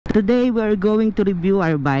Today we're going to review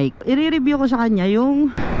our bike. I-review ko sa kanya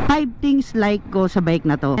yung 5 things like ko sa bike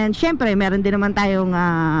na to. And syempre meron din naman tayong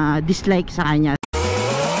dislike sa kanya.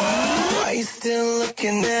 Why you still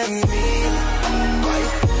looking at me?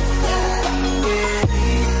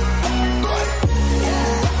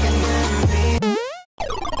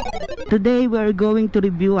 Today we're going to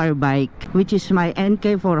review our bike, which is my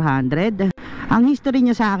NK400. Ang history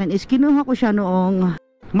niya sa akin is kinuha ko siya noong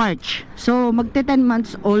March. So magte 10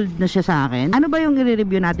 months old na siya sa akin. Ano ba yung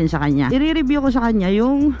i-review natin sa kanya? I-review ko sa kanya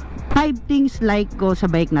yung 5 things like ko sa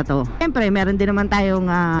bike na to. Siyempre meron din naman tayong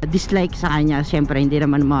dislike sa kanya. Siyempre hindi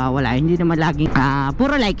naman mawawala. Hindi naman laging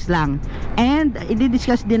puro likes lang. And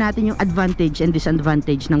i-discuss din natin yung advantage and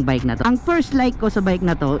disadvantage ng bike na to. Ang first like ko sa bike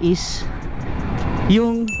na to is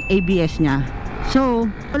yung ABS niya. So,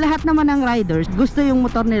 lahat naman ng riders gusto yung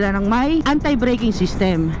motor nila ng may anti-braking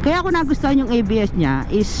system. Kaya ako nagustuhan yung ABS niya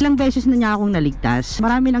is ilang beses na niya akong naligtas.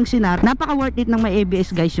 Marami ng senaryo. Napaka worth it ng may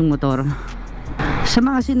ABS guys yung motor. Sa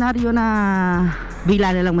mga senaryo na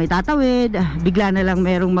bigla na lang may tatawid, bigla na lang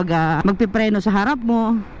merong magpipreno sa harap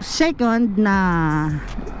mo. Second na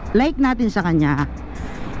like natin sa kanya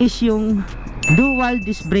is yung dual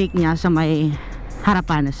disc brake niya sa may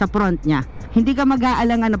harapan, sa front niya. Hindi ka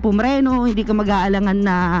mag-aalangan na pumreno, hindi ka mag-aalangan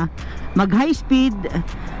na mag high speed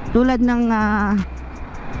tulad ng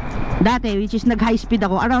dati, which is nag high speed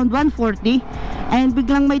ako around 140 and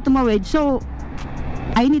biglang may tumawid, so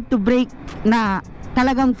I need to brake na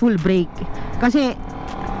talagang full brake kasi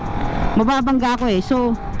mababangga ako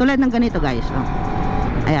so tulad ng ganito guys,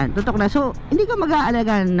 ayan, tutok na, so hindi ka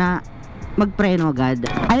mag-aalangan na magpreno agad.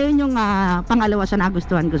 Ayun yung pangalawa sa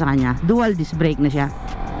nagustuhan ko sa kanya, dual disc brake na siya.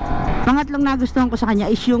 Pangatlong nagustuhan ko sa kanya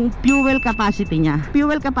is yung fuel capacity niya.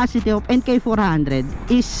 Fuel capacity of NK400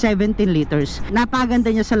 is 17 liters. Napaganda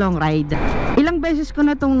niya sa long ride. Ilang beses ko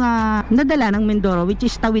na itong nadala ng Mindoro, which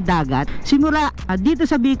is tawid dagat. Simula dito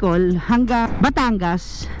sa Bicol hanggang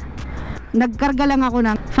Batangas, nagkarga lang ako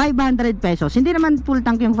ng 500 pesos. Hindi naman full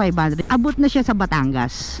tank yung 500. Abot na siya sa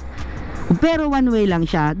Batangas. Pero one way lang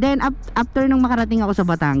siya. Then after nung makarating ako sa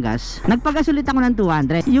Batangas, nagpagasulit ako ng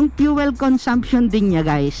 200. Yung fuel consumption din niya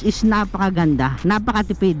guys is napakaganda,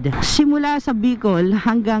 napakatipid. Simula sa Bicol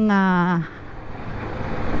hanggang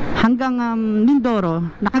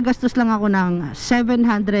Mindoro, nakagastos lang ako ng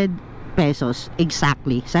 700 pesos.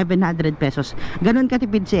 Exactly 700 pesos. Ganun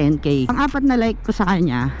katipid si NK. Ang apat na like ko sa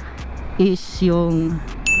kanya is yung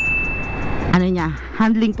ano niya,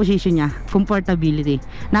 handling position niya, comfortability.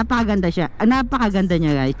 Napakaganda siya. Napakaganda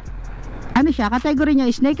niya guys. Ano siya, category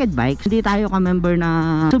niya is naked bikes. Hindi tayo ka-member na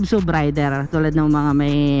sub-sub rider tulad ng mga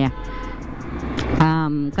may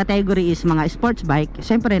category is mga sports bike.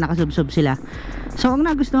 Siyempre naka-sub-sub sila. So ang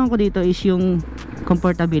nagustuhan ko dito is yung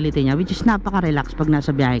comfortability niya, which is napaka-relax pag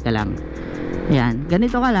nasa biyahe ka lang. Ayan,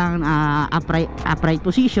 ganito ka lang, upright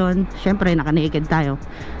position. Siyempre naka-naked tayo.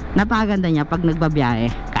 Napakaganda niya pag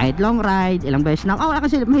nagbabiyahe, kahit long ride, ilang beses na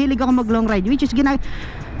kasi mahilig ako mag long ride, which is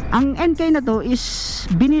ang NK na to is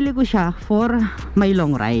binili ko siya for my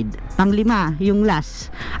long ride. Pang-5, yung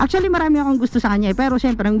last. Actually marami akong gusto sa kanya pero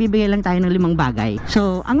syempre nang bibigay lang tayo ng 5 bagay.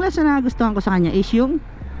 So ang last na nagustuhan ko sa kanya is yung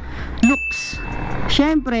looks.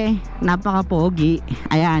 Syempre napaka-pogi.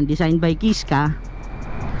 Ayan, designed by Kiska.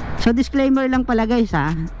 So disclaimer lang pala guys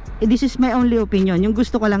this is my only opinion. Yung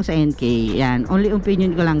gusto ko lang sa NK. Yan, only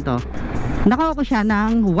opinion ko lang to. Nakuha ko siya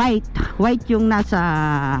ng white. White yung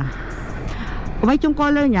white yung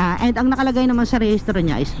color niya. And ang nakalagay naman sa registro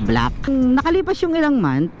niya is black. Nakalipas yung ilang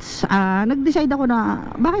months, nag-decide ako na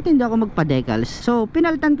bakit hindi ako magpa-decals. So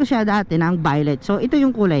pinalitan ko siya dati ng violet. So ito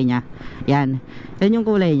yung kulay niya. Yan. Yan yung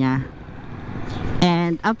kulay niya.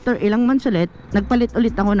 And after ilang months ulit, nagpalit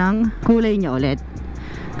ulit ako ng kulay niya ulit.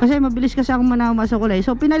 Kasi mabilis kasi akong manawa sa kulay.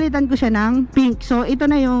 So pinalitan ko siya ng pink. So ito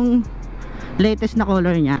na yung latest na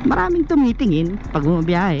color niya. Maraming tumitingin pag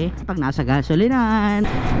bumabiyahe, pag nasa gasolinan.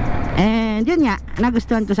 And yun nga,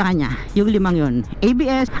 nagustuhan ko sa kanya yung 5 yun.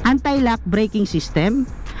 ABS, anti-lock braking system,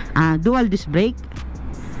 dual disc brake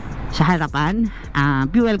sa harapan,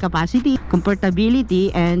 fuel capacity, comfortability,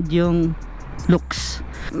 and yung looks.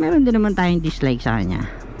 Meron din naman tayong dislike sa kanya.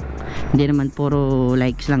 Hindi naman puro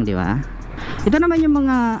likes lang, di ba? Ito naman yung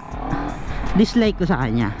mga dislike ko sa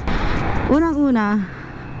kanya. Unang-una,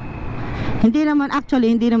 hindi naman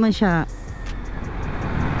siya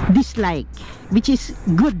dislike, which is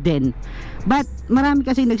good din. But marami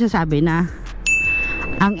kasi nagsasabi na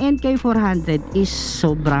ang NK400 is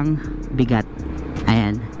sobrang bigat.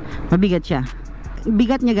 Ayan, mabigat siya.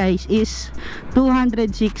 Bigat niya guys is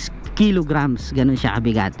 206 kilograms. Ganun siya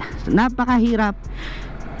kabigat. Napakahirap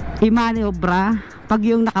i-maniobra pag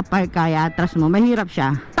yung nakapark kaya atras mo, mahirap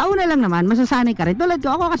siya. Sa una lang naman, masasanay ka rin. Tulad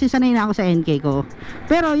ko, ako kasi sanay na ako sa NK ko.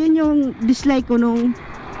 Pero yun yung dislike ko nung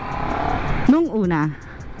una.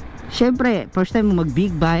 Syempre, first time mo mag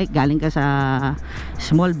big bike, galing ka sa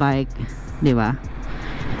small bike, di ba?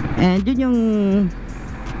 And yun yung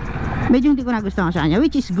medyo hindi ko nagustuhan sa kanya,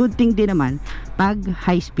 which is good thing din naman pag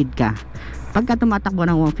high speed ka. Pagka tumatakbo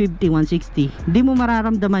ng 150, 160, di mo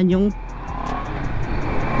mararamdaman yung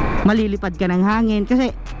malilipad ka ng hangin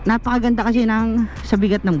kasi napakaganda kasi sa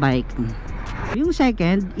bigat ng bike. Yung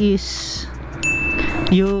second is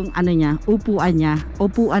yung ano niya, upuan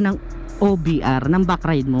ng OBR ng back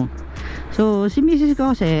ride mo. So si Mrs.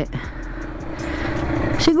 ko kasi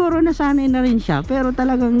siguro nasanay na rin siya, pero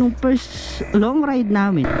talagang nung first long ride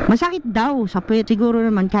namin, masakit daw sa puwet. Siguro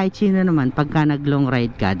naman kahit sino naman pagka nag long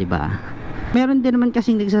ride ka, di ba? Meron din naman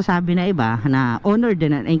kasing nagsasabi na iba na owner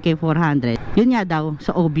din ng NK400, yun nga daw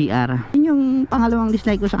sa OBR. Yun yung pangalawang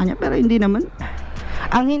dislike ko sa kanya, pero hindi naman.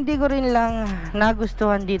 Ang hindi ko rin lang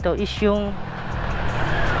nagustuhan dito is yung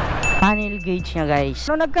panel gauge niya, guys.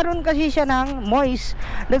 So nagkaroon kasi siya ng moist,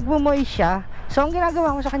 nagmo-moist siya. So ang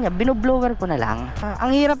ginagawa ko sa kanya, binoblower ko na lang.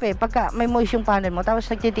 Ang hirap pagka may moist yung panel mo, tapos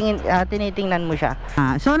tinitingnan mo siya.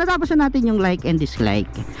 So natapos na natin yung like and dislike.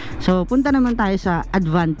 So punta naman tayo sa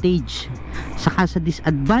advantage saka sa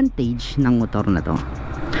disadvantage ng motor na to.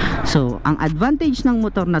 So ang advantage ng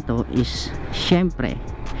motor na to is syempre,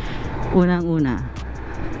 unang-una,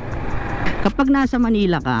 kapag nasa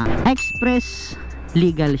Manila ka, express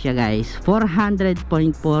legal siya, guys.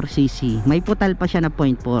 400.4cc, may putal pa siya na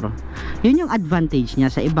 0.4. Yun yung advantage niya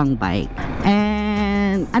sa ibang bike.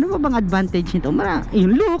 And ano ba bang advantage nito?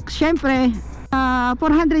 Yung look, syempre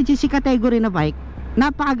 400cc category na bike,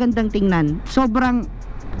 napakagandang tingnan, sobrang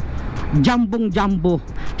jumbo.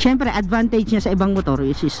 Syempre advantage niya sa ibang motor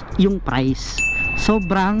is yung price.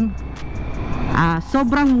 Sobrang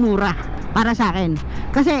mura para sa akin.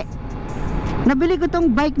 Kasi nabili ko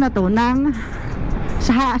tong bike na to ng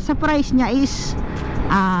sa price niya is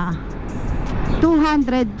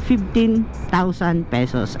 215,000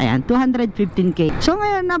 pesos. Ayan, 215k. So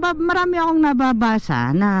ngayon marami akong nababasa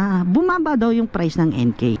na bumaba daw yung price ng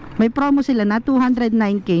NK. May promo sila na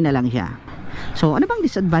 209k na lang siya. So ano bang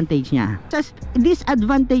disadvantage niya?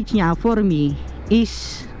 Disadvantage niya for me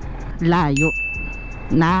is layo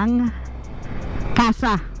ng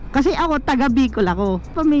kasa. Kasi ako, taga Bicol ako.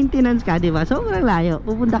 Pa-maintenance ka, diba? Sobrang layo.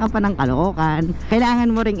 Pupunta ka pa ng Caloocan.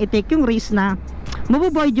 Kailangan mo ring i-take yung risk na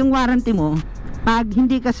mabuboid yung warranty mo pag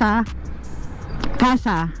hindi ka sa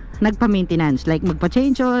kasa nagpa-maintenance. Like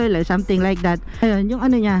magpa-change oil or something like that. Ayun, yung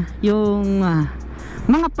ano niya, yung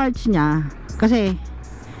mga parts niya. Kasi,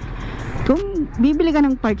 kung bibili ka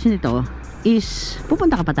ng parts nito, is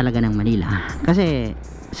pupunta ka pa talaga ng Manila. Kasi,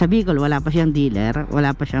 sa Bicol wala pa siyang dealer,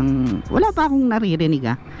 wala pa akong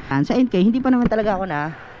naririnig. Sa NK hindi pa naman talaga ako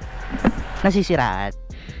nasisiraan.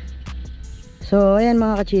 So ayan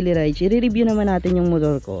mga ka-chili rides, i-review naman natin yung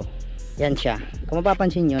motor ko. Yan siya, kung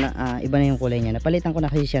mapapansin nyo na iba na yung kulay niya, napalitan ko na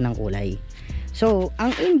kasi siya ng kulay. So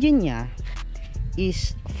ang engine niya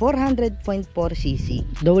is 400.4cc,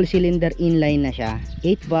 double cylinder inline na siya,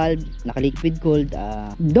 8 valve, naka liquid cooled,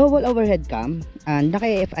 double overhead cam, and naka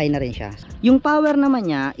AFI na rin siya. Yung power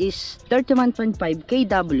naman niya is 31.5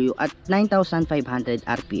 kW at 9,500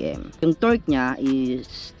 rpm. Yung torque niya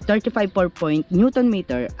is 35.4 Nm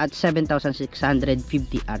at 7,650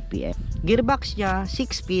 rpm. Gearbox niya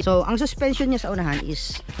 6-speed. So ang suspension niya sa unahan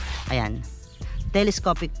is ayan,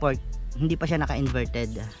 telescopic fork, hindi pa siya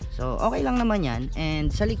naka-inverted. So okay lang naman yan.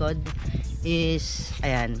 And sa likod is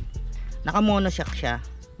ayan, naka monoshock siya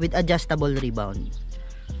with adjustable rebound.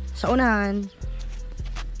 Sa unahan,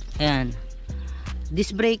 ayan,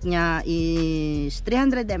 disc brake niya is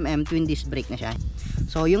 300mm twin disc brake na siya.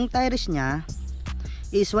 So yung tires niya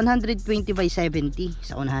is 120/70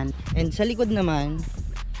 sa unahan. And sa likod naman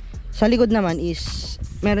is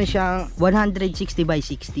meron siyang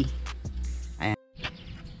 160/60. Ayan.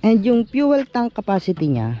 And yung fuel tank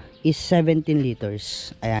capacity niya is 17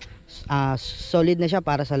 liters. Ayan. Solid na siya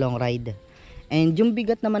para sa long ride. And yung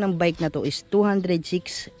bigat naman ng bike na to is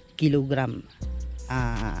 206 kg.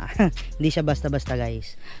 Hindi siya basta-basta,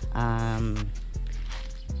 guys.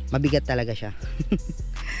 Mabigat talaga siya.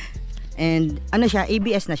 And ano siya,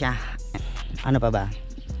 ABS na siya. Ano pa ba?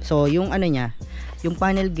 So yung ano niya, yung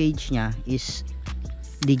panel gauge niya is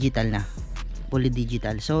digital na, fully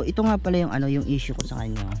digital. So ito nga pala yung ano, yung issue ko sa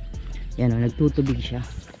kanya. Yan, nagtutubig siya.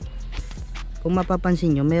 Kung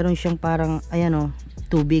mapapansin nyo, meron siyang parang ayan o,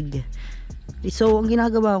 tubig. So ang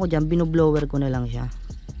ginagawa ko dyan, binoblower ko na lang siya.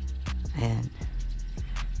 Ayan.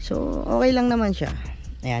 So okay lang naman siya.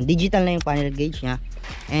 Ayan, digital na yung panel gauge niya.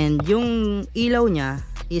 And yung ilaw niya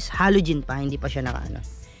is halogen pa, hindi pa siya naka ano,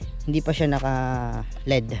 hindi pa siya naka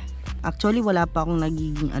LED. Actually wala pa akong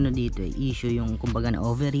nagiging ano dito issue yung kumbaga na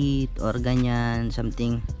overheat or ganyan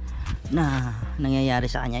something na nangyayari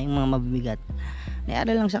sa kanya, yung mga mabibigat.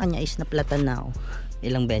 Nangyari lang sa kanya is naplatan na ako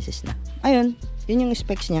ilang beses na. Ayun, yun yung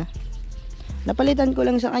specs niya. Napalitan ko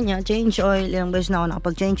lang sa kanya change oil, ilang beses na ako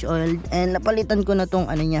nakapag change oil, and napalitan ko na tong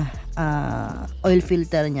ano niya, oil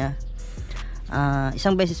filter niya.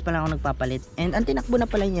 Isang beses pa lang ako nagpapalit, and ang tinakbo na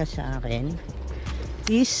pala niya sa akin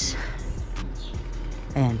is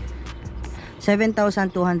ayan,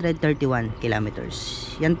 7,231 kilometers.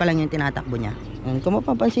 Yan pa lang yung tinatakbo niya. And kung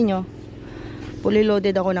mapapansin nyo, fully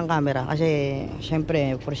loaded ako ng camera kasi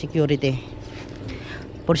syempre for security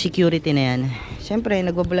na yan. Syempre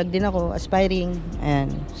nagbablog din ako, aspiring.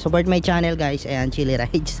 Ayan, support my channel guys. Ayan, Chili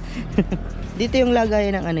Rides. Dito yung lagay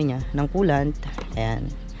ng ano niya, ng coolant. Ayan,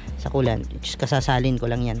 sa coolant, kasasalin ko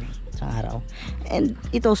lang yan sa araw. And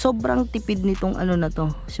ito sobrang tipid nitong ano na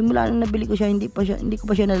to. Simula nung nabili ko siya, hindi ko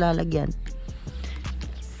pa siya nalalagyan.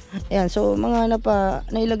 Ayan, so mga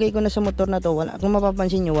nailagay ko na sa motor na to, wala, kung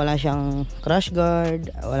mapapansin nyo, wala siyang crash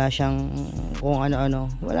guard, wala siyang kung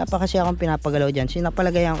ano-ano. Wala pa kasi akong pinapagalaw dyan.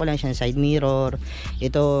 Sinapalagayan ko lang siya side mirror,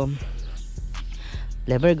 ito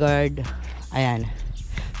lever guard, ayan,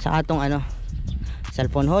 sa atong ano,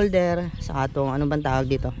 cellphone holder, sa atong ano bang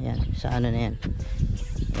tawag dito, ayan, sa ano na yan,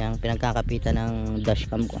 yung pinagkakapitan ng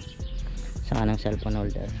dashcam ko sa kanang cellphone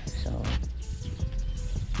holder. So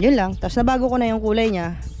yun lang. Tapos nabago ko na yung kulay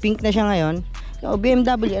niya, pink na siya ngayon. So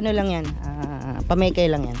BMW ano lang yan, pamekay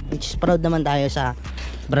lang yan, which is proud naman tayo sa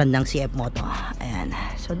brand ng CF Moto. Ayan,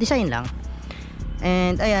 so design lang.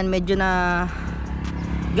 And ayan, medyo na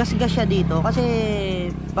gas-gas siya dito kasi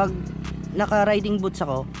pag naka riding boots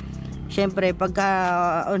ako, syempre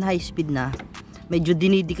pagka on high speed na, medyo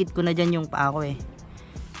dinidikit ko na dyan yung paa ko eh.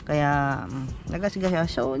 Kaya nagasgas siya.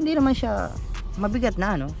 So hindi naman siya mabigat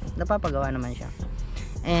na ano, napapagawa naman siya.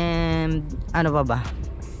 And ano pa ba?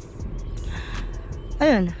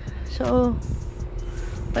 Ayun. So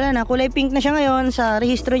wala na, kulay pink na siya ngayon. Sa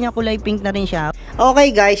rehistro niya kulay pink na rin siya.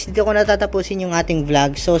 Okay guys, dito ko natatapusin yung ating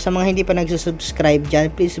vlog. So sa mga hindi pa nagsusubscribe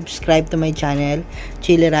dyan, please subscribe to my channel,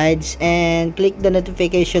 Chili Rides, and click the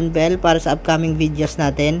notification bell para sa upcoming videos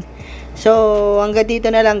natin. So hanggang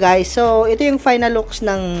dito na lang guys. So ito yung final looks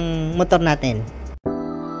ng motor natin.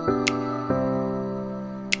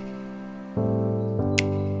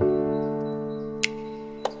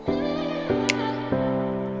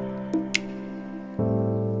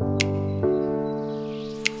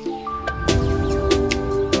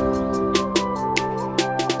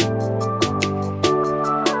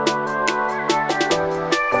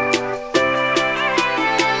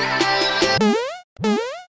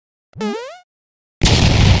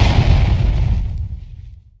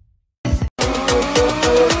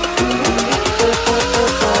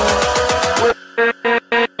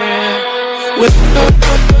 with